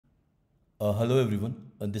Hello everyone,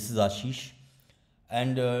 this is Ashish,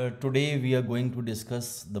 and today we are going to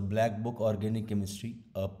discuss the Black Book Organic Chemistry,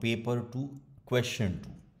 paper 2, question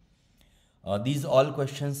 2. These all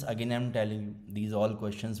questions, again I'm telling you, these all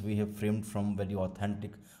questions we have framed from very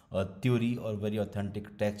authentic theory or very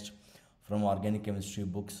authentic text from organic chemistry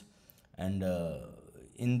books. And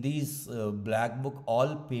in these Black Book,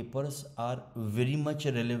 all papers are very much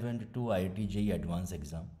relevant to IIT-JEE advanced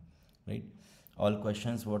exam, right? All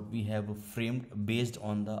questions what we have framed based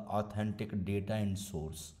on the authentic data and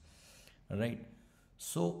source, right?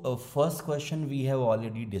 So first question we have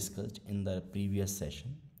already discussed in the previous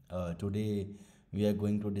session. Today we are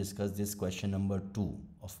going to discuss this question number 2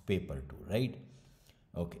 of paper 2, right?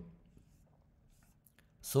 Okay,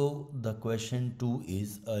 so the question 2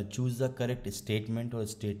 is choose the correct statement or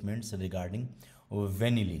statements regarding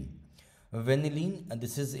vanillin. Vanillin,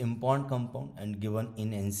 this is important compound and given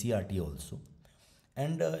in NCERT also.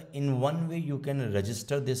 And in one way you can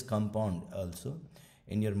register this compound also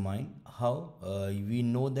in your mind. How? We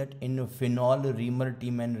know that in phenol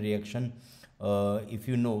Riemer-Tiemann reaction, if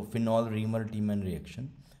you know phenol Riemer-Tiemann reaction,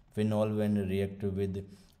 phenol when react with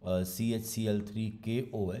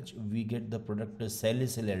CHCl3KOH, we get the product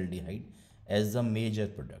salicylaldehyde as the major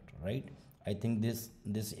product, right? I think this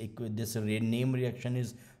name reaction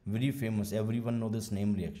is very famous. Everyone know this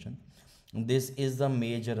name reaction. This is the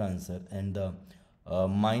major answer, and the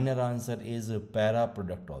minor answer is a para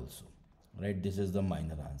product also, right? This is the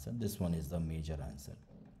minor answer. This one is the major answer,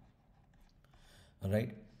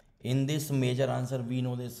 right? In this major answer we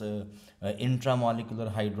know this intramolecular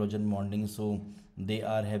hydrogen bonding, so they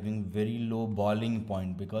are having very low boiling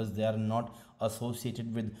point because they are not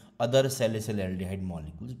associated with other salicylaldehyde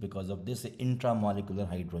molecules because of this intramolecular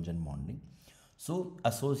hydrogen bonding. So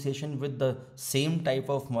association with the same type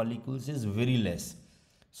of molecules is very less,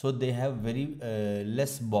 so they have very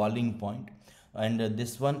less boiling point, and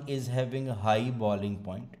this one is having a high boiling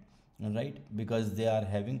point, right? Because they are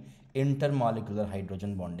having intermolecular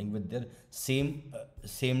hydrogen bonding with their same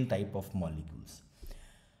type of molecules,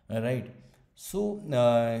 right? So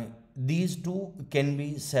these two can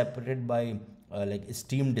be separated by like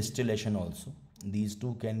steam distillation also. These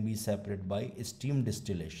two can be separated by steam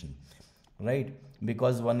distillation, right?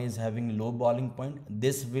 Because one is having low boiling point,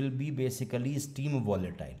 this will be basically steam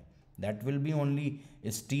volatile. That will be only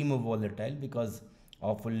steam volatile because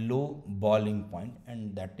of a low boiling point,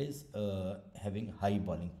 and that is having high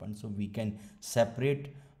boiling point. So we can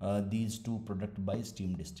separate these two products by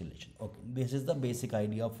steam distillation. Okay, this is the basic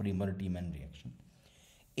idea of Riemer-Tiemann reaction.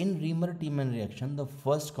 In Riemer-Tiemann reaction, the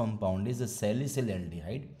first compound is a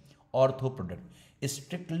salicylaldehyde ortho product.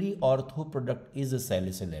 Strictly ortho product is a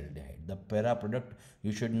salicylaldehyde. The para product,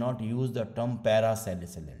 you should not use the term para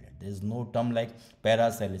salicylaldehyde. There is no term like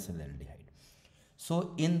para salicylaldehyde.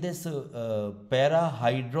 So in this para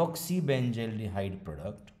hydroxybenzaldehyde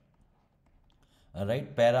product,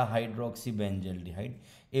 right, para hydroxybenzaldehyde,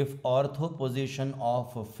 if ortho position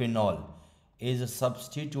of phenol is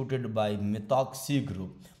substituted by methoxy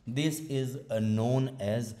group, this is known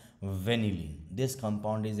as vanillin. This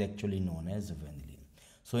compound is actually known as vanillin.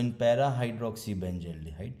 So in para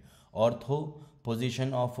hydroxybenzaldehyde, ortho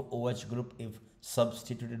position of OH group if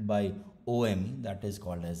substituted by OMe, that is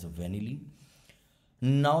called as vanillin.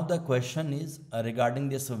 Now the question is regarding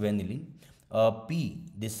this vanillin.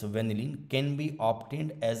 This vanillin can be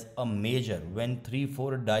obtained as a major when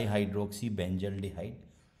 3,4-dihydroxybenzaldehyde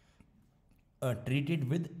treated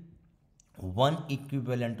with one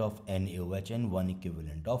equivalent of NaOH and one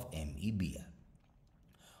equivalent of MEBr.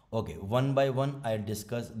 Okay, one by one I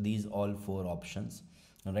discuss these all four options,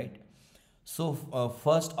 right? So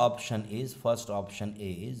first option A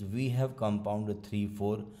is we have compound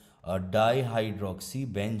 3,4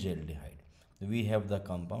 dihydroxybenzaldehyde. We have the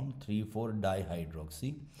compound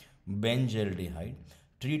 3,4-dihydroxybenzaldehyde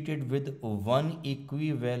treated with one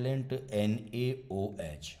equivalent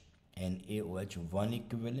NaOH, one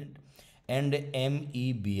equivalent, and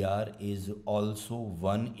MEBr is also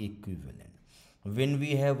one equivalent. When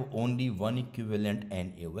we have only one equivalent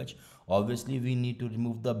NaOH, obviously we need to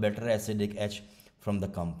remove the better acidic H from the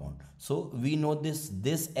compound. So we know this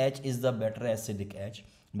H is the better acidic H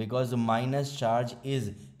because the minus charge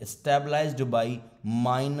is stabilized by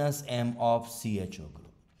minus M of CHO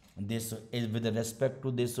group. This is with respect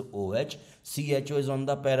to this OH, CHO is on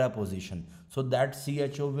the para position, so that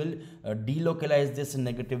CHO will delocalize this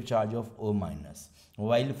negative charge of O minus,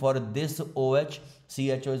 while for this OH,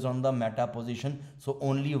 CHO is on the meta position, so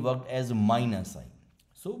only worked as minus I.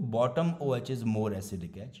 So bottom OH is more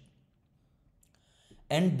acidic H.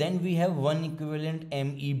 And then we have one equivalent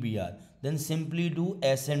MEBr, then simply do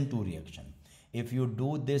SN2 reaction. If you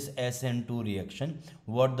do this SN2 reaction,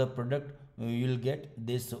 what the product you will get?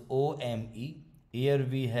 This OMe. Here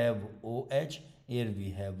we have OH, here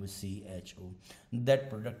we have CHO. That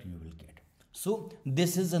product you will get. So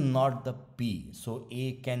this is not the P. So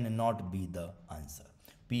A cannot be the answer.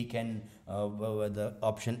 P can, the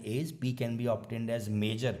option A is P can be obtained as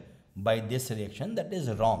major by this reaction. That is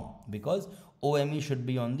wrong, because OMe should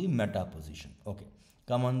be on the meta position. Okay,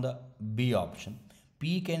 come on the B option.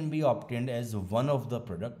 P can be obtained as one of the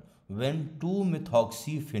product when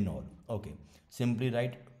 2-methoxyphenol. Okay, simply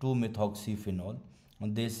write 2-methoxyphenol.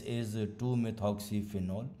 This is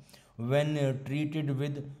 2-methoxyphenol when treated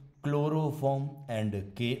with chloroform and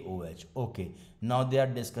KOH. Okay, now they are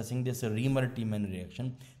discussing this Riemer-Tiemann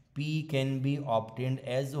reaction. P can be obtained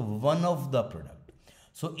as one of the product.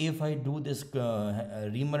 So if I do this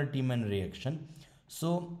Riemer-Tiemann reaction,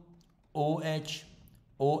 so OH,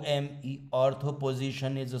 OMe, ortho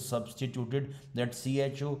position is substituted, that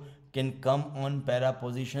CHO can come on para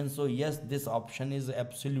position. So yes, this option is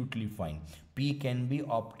absolutely fine. P can be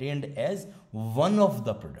obtained as one of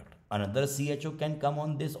the product. Another CHO can come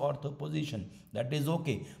on this ortho position, that is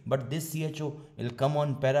okay, but this CHO will come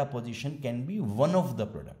on para position, can be one of the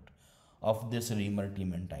product of this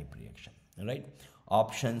Riemer-Tiemann type reaction, right?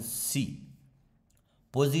 Option C,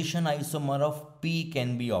 position isomer of P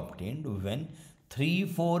can be obtained when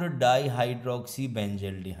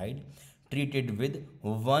 3,4-dihydroxybenzaldehyde treated with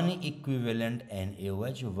one equivalent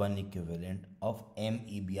NaOH, one equivalent of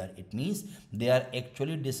MEBr. It means they are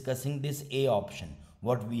actually discussing this A option,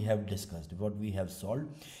 what we have discussed, what we have solved.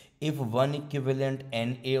 If one equivalent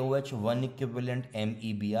NaOH, one equivalent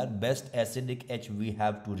MEBr, best acidic H we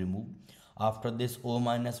have to remove. After this O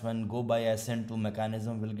minus when go by SN2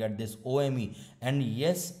 mechanism, will get this OMe. And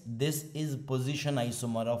yes, this is position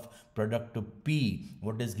isomer of product P,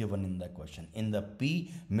 what is given in the question. In the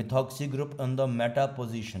P, methoxy group on the meta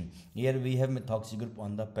position. Here we have methoxy group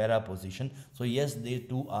on the para position. So yes, they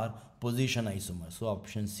two are position isomers. So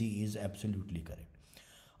option C is absolutely correct.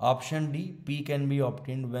 Option D, P can be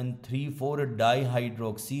obtained when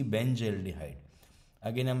 3,4-dihydroxybenzaldehyde.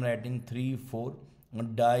 Again, I am writing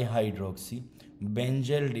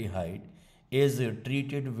 3,4-dihydroxybenzaldehyde is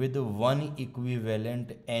treated with one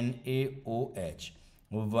equivalent NaOH,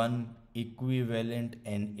 one equivalent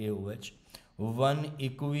NaOH, one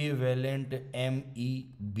equivalent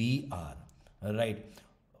MEBr, right?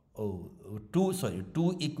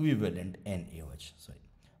 Two equivalent NaOH. Sorry,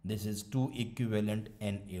 this is two equivalent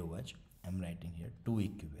NaOH. I'm writing here two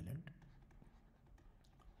equivalent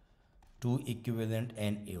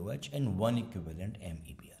NaOH and one equivalent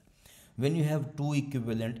MEBr. When you have two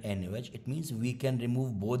equivalent NaOH, it means we can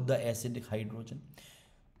remove both the acidic hydrogen.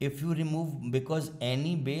 If you remove, because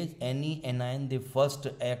any base, any anion, they first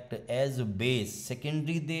act as a base,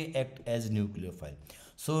 secondary they act as nucleophile.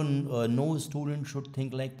 So no student should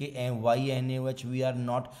think like why NaOH we are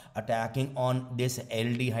not attacking on this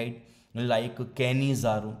aldehyde like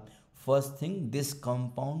Canizaro. First thing, this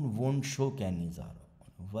compound won't show Canizaro.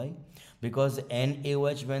 Why? Because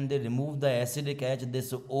NaOH, when they remove the acidic H,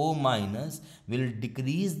 this O minus will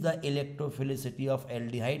decrease the electrophilicity of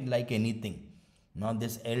aldehyde like anything. Now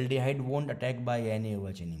this aldehyde won't attack by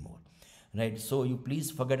NaOH anymore, right? So you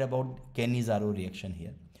please forget about Canizaro reaction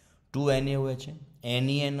here. Two NaOH,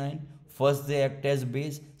 any anion, first they act as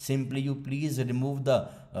base. Simply you please remove the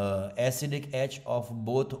acidic H of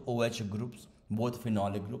both OH groups, both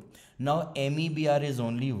phenolic group. Now MEBr is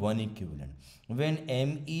only one equivalent. When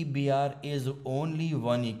MEBr is only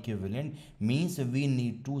one equivalent, means we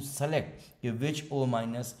need to select which O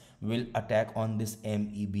minus will attack on this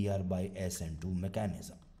MEBr by SN2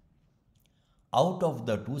 mechanism. Out of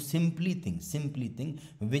the two, simply think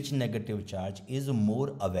which negative charge is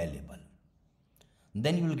more available.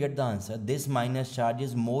 Then you will get the answer. This minus charge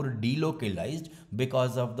is more delocalized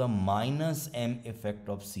because of the minus M effect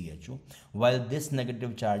of CHO, while this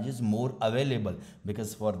negative charge is more available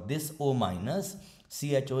because for this O minus,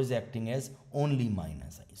 CHO is acting as only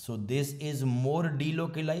minus I. So this is more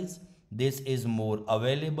delocalized, this is more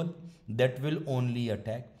available, that will only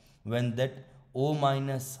attack when that O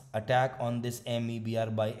minus attack on this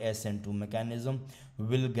MEBr by SN2 mechanism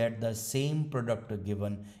will get the same product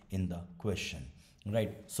given in the question.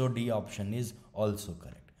 Right, so D option is also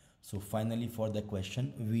correct. So finally for the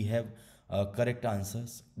question we have correct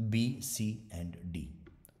answers B, C and D.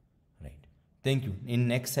 Right, thank you. In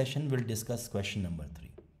next session we'll discuss question number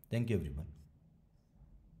 3. Thank you everyone.